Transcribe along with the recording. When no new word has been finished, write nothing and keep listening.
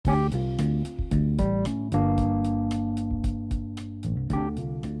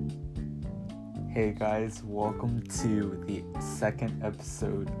Hey guys, welcome to the second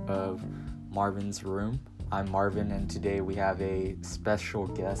episode of Marvin's Room. I'm Marvin, and today we have a special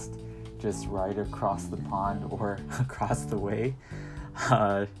guest just right across the pond or across the way.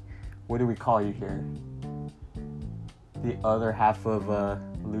 What do we call you here? The other half of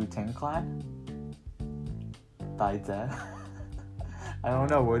Lu Ting clan? Dai Zhe? I don't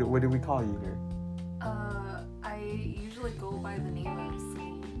know, what do we call you here? I usually go by the name of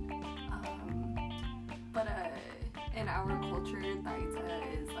Celine. But in our culture, Dai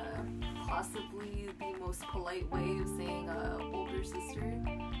Zhe is possibly the most polite way of saying older sister,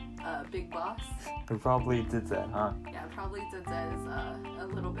 big boss. Probably did that, huh? Yeah, probably did that is a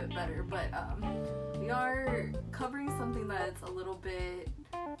little bit better, but we are covering something that's a little bit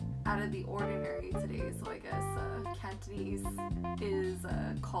out of the ordinary today, so I guess Cantonese is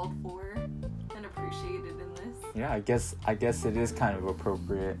called for and appreciated in this. Yeah, I guess it is kind of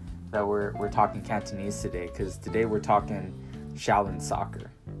appropriate that we're talking Cantonese today, because today we're talking Shaolin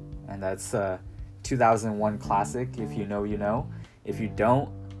Soccer, and that's a 2001 classic. If you know, you know. If you don't,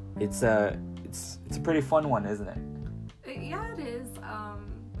 it's a pretty fun one, isn't it? Yeah, it is.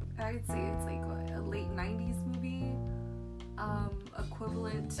 I'd say it's like a late 90s movie,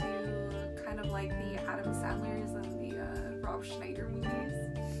 equivalent to kind of like the Adam Sandler's and the Rob Schneider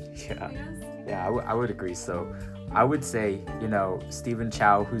movies. Yeah, I guess. Yeah, I would agree. So I would say, Stephen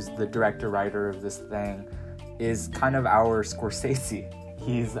Chow, who's the director, writer of this thing, is kind of our Scorsese.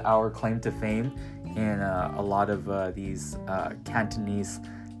 He's our claim to fame in a lot of these Cantonese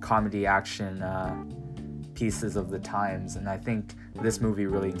comedy action pieces of the times, and I think this movie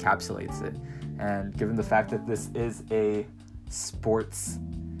really encapsulates it. And given the fact that this is a sports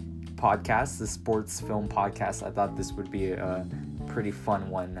podcast, the sports film podcast, I thought this would be a pretty fun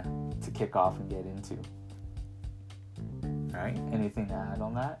one to kick off and get into. All right, anything to add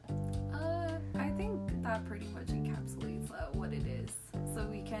on that? I think that pretty much encapsulates what it is. So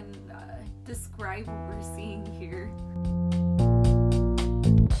we can describe what we're seeing here.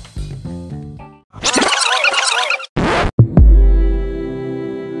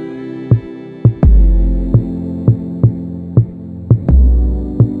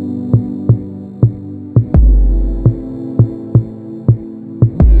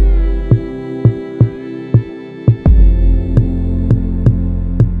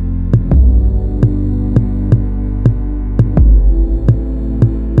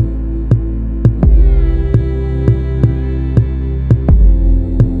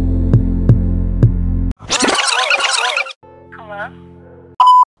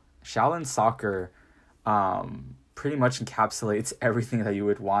 Shaolin Soccer pretty much encapsulates everything that you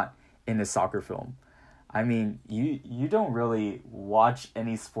would want in a soccer film. I mean, you don't really watch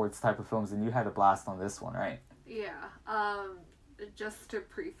any sports type of films, and you had a blast on this one, right? Yeah. Just to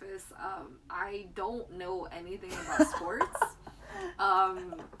preface, I don't know anything about sports.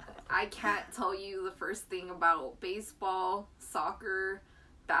 I can't tell you the first thing about baseball, soccer,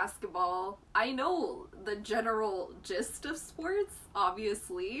 basketball. I know the general gist of sports,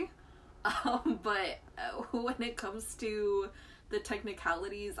 obviously. But when it comes to the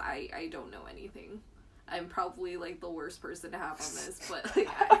technicalities, I don't know anything. I'm probably like the worst person to have on this, but like,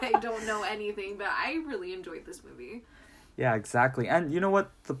 I don't know anything, but I really enjoyed this movie. Yeah, exactly. And you know what?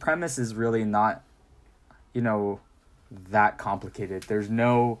 The premise is really not, that complicated.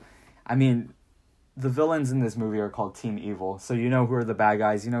 The villains in this movie are called Team Evil, so you know who are the bad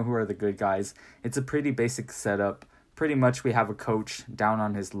guys, you know who are the good guys. It's a pretty basic setup. Pretty much we have a coach down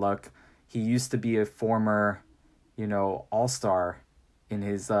on his luck. He used to be a former, all-star in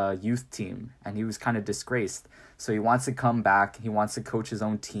his youth team, and he was kind of disgraced. So he wants to come back. He wants to coach his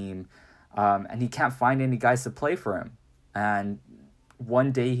own team, and he can't find any guys to play for him. And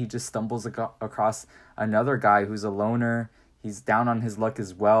one day he just stumbles across another guy who's a loner. He's down on his luck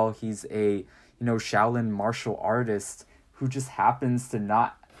as well. He's a, Shaolin martial artist who just happens to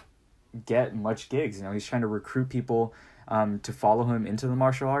not get much gigs. He's trying to recruit people to follow him into the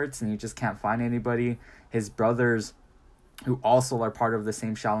martial arts, and he just can't find anybody. His brothers, who also are part of the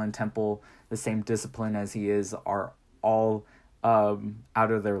same Shaolin temple, the same discipline as he is, are all out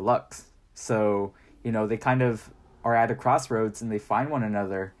of their lucks. So, they kind of are at a crossroads, and they find one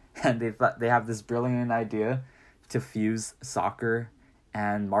another, and they have this brilliant idea to fuse soccer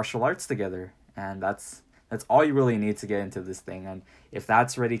and martial arts together. And that's all you really need to get into this thing. And if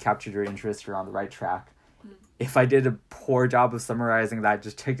that's already captured your interest, you're on the right track. If I did a poor job of summarizing that,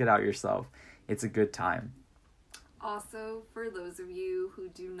 just check it out yourself. It's a good time. Also, for those of you who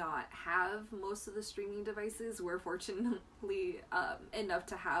do not have most of the streaming devices, we're fortunately enough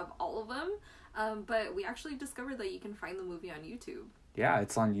to have all of them. But we actually discovered that you can find the movie on YouTube. Yeah,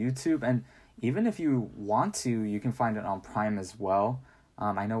 it's on YouTube. And Even if you want to, you can find it on Prime as well.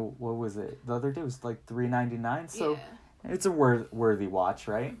 I know, what was it? The other day it was like $3.99, so it's a worthy watch,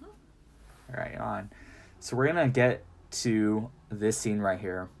 right? Mm-hmm. All right, on. So we're going to get to this scene right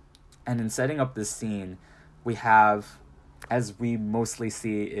here. And in setting up this scene, we have, as we mostly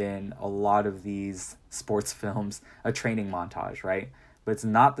see in a lot of these sports films, a training montage, right? But it's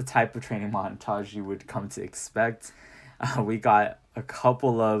not the type of training montage you would come to expect. We got a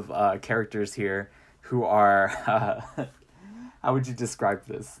couple of characters here who are... how would you describe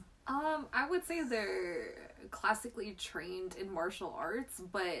this? I would say they're classically trained in martial arts,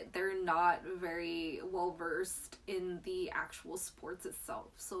 but they're not very well versed in the actual sports itself.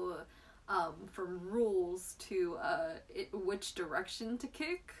 So, from rules to which direction to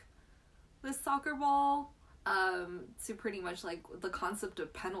kick this soccer ball, to pretty much like the concept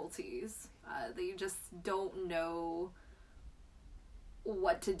of penalties. They just don't know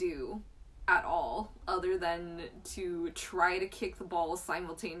what to do at all, other than to try to kick the ball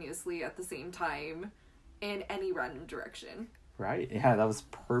simultaneously at the same time in any random direction. Right. Yeah, that was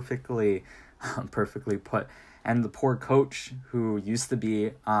perfectly put. And the poor coach, who used to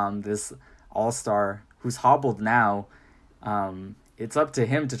be this all-star, who's hobbled now, it's up to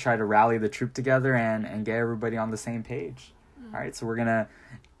him to try to rally the troop together and get everybody on the same page. Mm-hmm. All right, so we're going to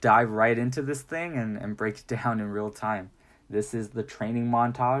dive right into this thing and break it down in real time. This is the training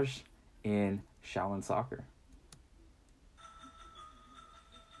montage in Shaolin Soccer.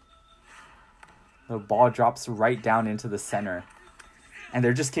 The ball drops right down into the center. And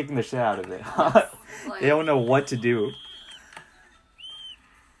they're just kicking the shit out of it. They don't know what to do.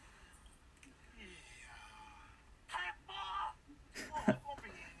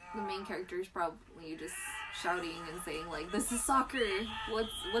 The main character is probably just shouting and saying, like, this is soccer.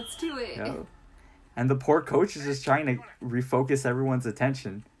 Let's do it. Yeah. And the poor coach is just trying to refocus everyone's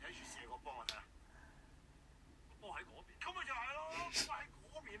attention.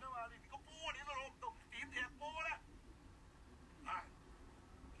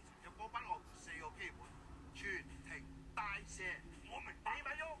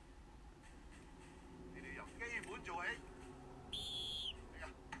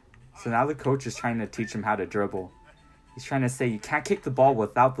 So now the coach is trying to teach him how to dribble. He's trying to say you can't kick the ball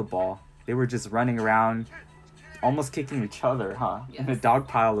without the ball. They were just running around, almost kicking each other, huh? Yes. In a dog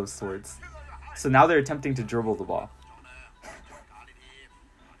pile of sorts. So now they're attempting to dribble the ball.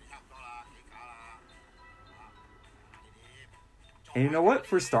 And you know what?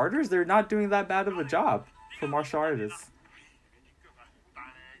 For starters, they're not doing that bad of a job for martial artists.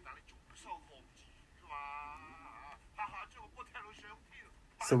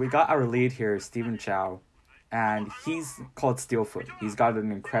 So we got our lead here, Stephen Chow, and he's called Steelfoot. He's got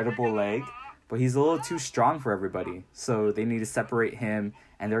an incredible leg, but he's a little too strong for everybody. So they need to separate him,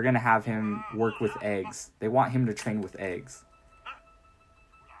 and they're going to have him work with eggs. They want him to train with eggs.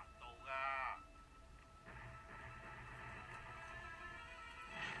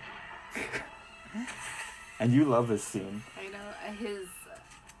 And you love this scene. I know. His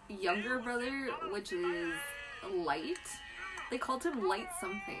younger brother, which is Light, they called him Light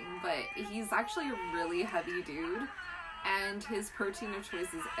something, but he's actually a really heavy dude, and his protein of choice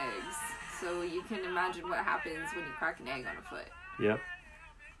is eggs. So you can imagine what happens when you crack an egg on a foot. Yep.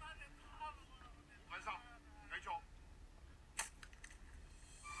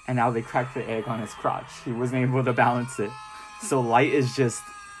 And now they cracked the egg on his crotch. He wasn't able to balance it. So Light is just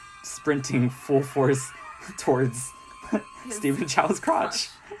sprinting full force towards Stephen Chow's crotch.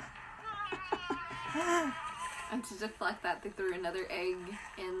 And to deflect that, they threw another egg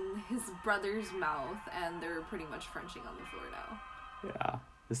in his brother's mouth, and they're pretty much Frenching on the floor now. Yeah,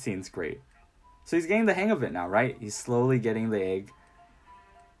 the scene's great. So he's getting the hang of it now, right? He's slowly getting the egg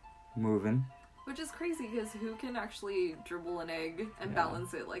moving. Which is crazy, because who can actually dribble an egg and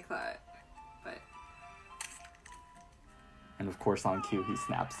balance it like that? But... And of course, on cue, he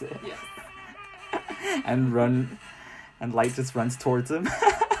snaps it. Yeah. And Light just runs towards him.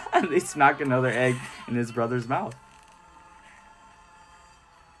 And they smack another egg in his brother's mouth.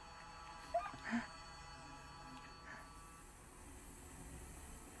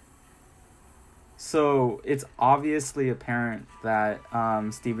 So it's obviously apparent that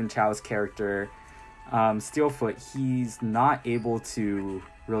Stephen Chow's character, Steelfoot, he's not able to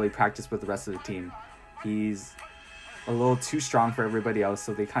really practice with the rest of the team. He's a little too strong for everybody else,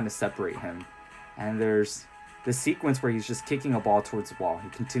 so they kind of separate him. And there's the sequence where he's just kicking a ball towards the wall. He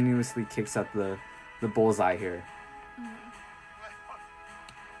continuously kicks at the bullseye here.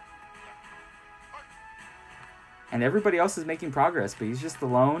 And everybody else is making progress, but he's just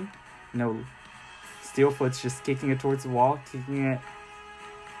alone. You know, Steelfoot's just kicking it towards the wall, kicking it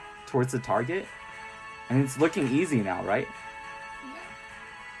towards the target. And it's looking easy now, right? Yeah.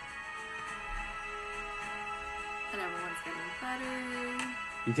 And everyone's getting better.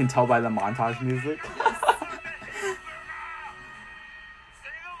 You can tell by the montage music. Yes.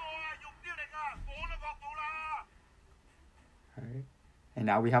 Alright. And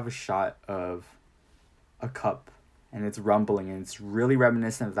now we have a shot of a cup, and it's rumbling, and it's really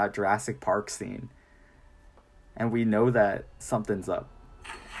reminiscent of that Jurassic Park scene. And we know that something's up.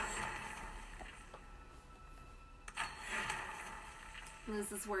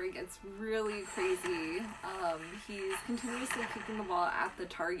 This is where it gets really crazy. He's continuously kicking the ball at the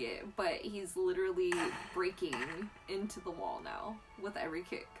target, but he's literally breaking into the wall now with every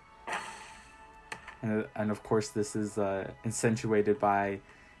kick. And of course, this is accentuated by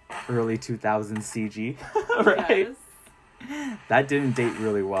early 2000s CG, right? Yes. That didn't date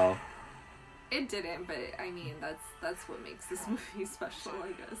really well. It didn't, but I mean, that's what makes this movie special, I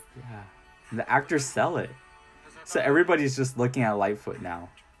guess. Yeah. And the actors sell it. So everybody's just looking at Lightfoot now.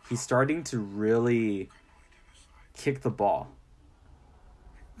 He's starting to really kick the ball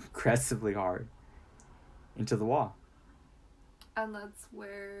aggressively hard into the wall. And that's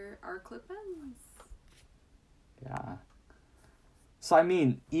where our clip ends. Yeah. So, I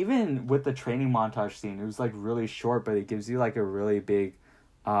mean, even with the training montage scene, it was, like, really short, but it gives you, like, a really big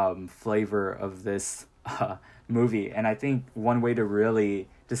flavor of this movie. And I think one way to really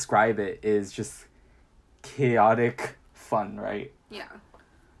describe it is just chaotic fun, right? Yeah.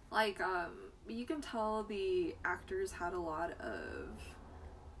 Like, you can tell the actors had a lot of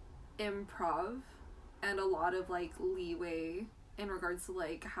improv and a lot of, like, leeway in regards to,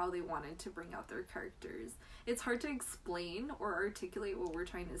 like, how they wanted to bring out their characters. It's hard to explain or articulate what we're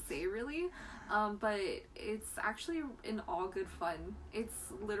trying to say, really, but it's actually in all good fun.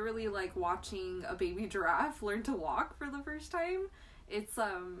 It's literally like watching a baby giraffe learn to walk for the first time. It's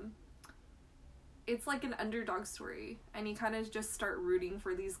like an underdog story, and you kind of just start rooting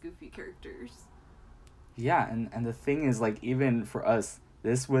for these goofy characters. Yeah, and the thing is, like, even for us,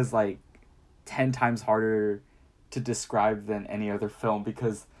 this was, like, 10 times harder to describe than any other film,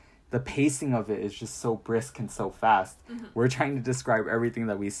 because the pacing of it is just so brisk and so fast. Mm-hmm. We're trying to describe everything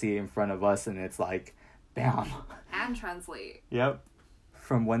that we see in front of us, and it's like, bam. And translate. Yep.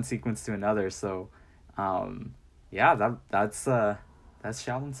 From one sequence to another. So, yeah, that's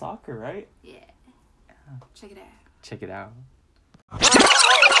Shaolin Soccer, right? Yeah. Check it out. Check it out.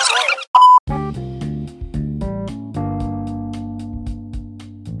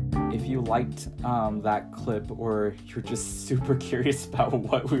 If you liked that clip, or you're just super curious about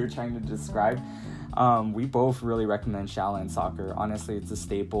what we were trying to describe, we both really recommend Shaolin Soccer. Honestly, it's a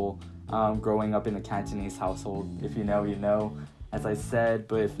staple growing up in a Cantonese household. If you know, you know, as I said,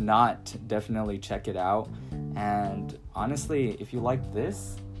 but if not, definitely check it out. And honestly, if you like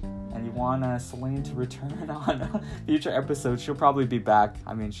this and you want Celine to return on future episodes, she'll probably be back.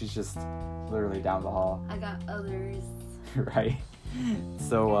 I mean, she's just literally down the hall. I got others. Right.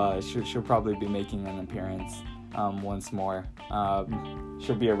 So she'll probably be making an appearance once more.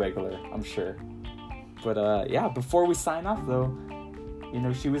 She'll be a regular, I'm sure. But yeah, before we sign off though, you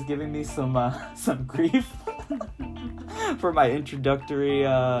know, she was giving me some grief for my introductory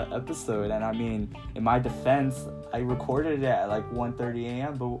episode. And I mean, in my defense, I recorded it at like 1:30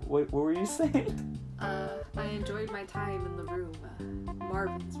 a.m. But what were you saying? I enjoyed my time in the room,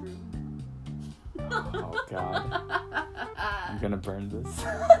 Marvin's room. Oh God. I'm gonna burn this.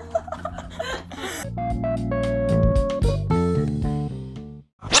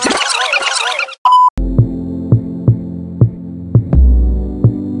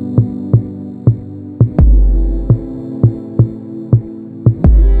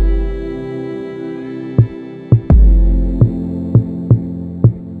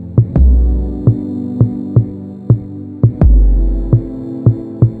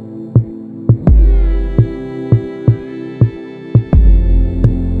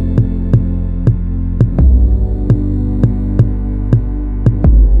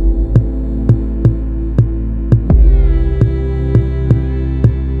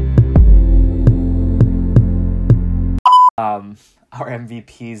 Our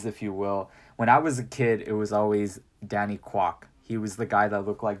MVPs, if you will. When I was a kid, it was always Danny Kwok. He was the guy that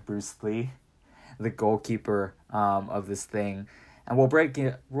looked like Bruce Lee, the goalkeeper of this thing. And we'll break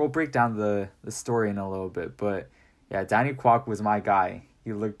down the story in a little bit. But yeah, Danny Kwok was my guy.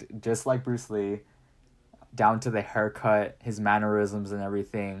 He looked just like Bruce Lee, down to the haircut, his mannerisms and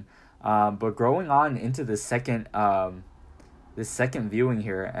everything. But growing on into the second viewing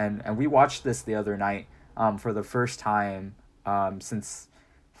here, and we watched this the other night for the first time since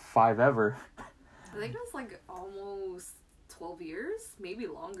 5 ever. I think it was like almost 12 years, maybe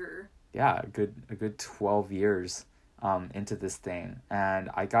longer. Yeah, a good 12 years into this thing. And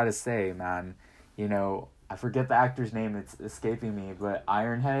I gotta say, man, you know, I forget the actor's name, it's escaping me, but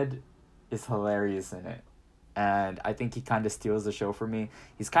Ironhead is hilarious in it. And I think he kind of steals the show for me.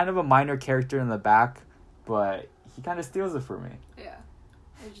 He's kind of a minor character in the back, but he kind of steals it for me. Yeah.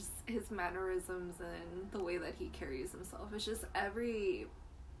 It's just his mannerisms and the way that he carries himself. It's just every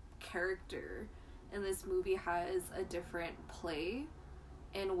character in this movie has a different play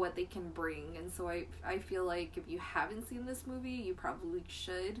and what they can bring. And so I feel like if you haven't seen this movie, you probably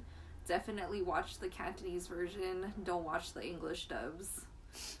should. Definitely watch the Cantonese version. Don't watch the English dubs.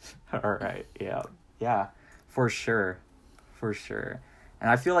 All right. Yeah. Yeah. For sure. And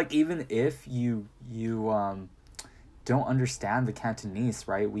I feel like even if you don't understand the Cantonese,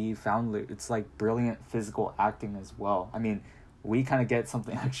 right? We found it's like brilliant physical acting as well. I mean, we kind of get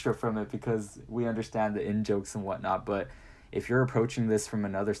something extra from it because we understand the in-jokes and whatnot, but if you're approaching this from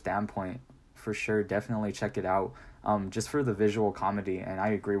another standpoint, for sure, definitely check it out. Just for the visual comedy, and I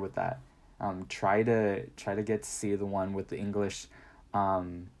agree with that. Try to get to see the one with the English,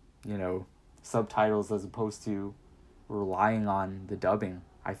 subtitles as opposed to relying on the dubbing.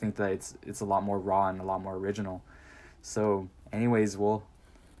 I think that it's a lot more raw and a lot more original. So, anyways, we'll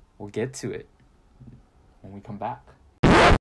get to it when we come back.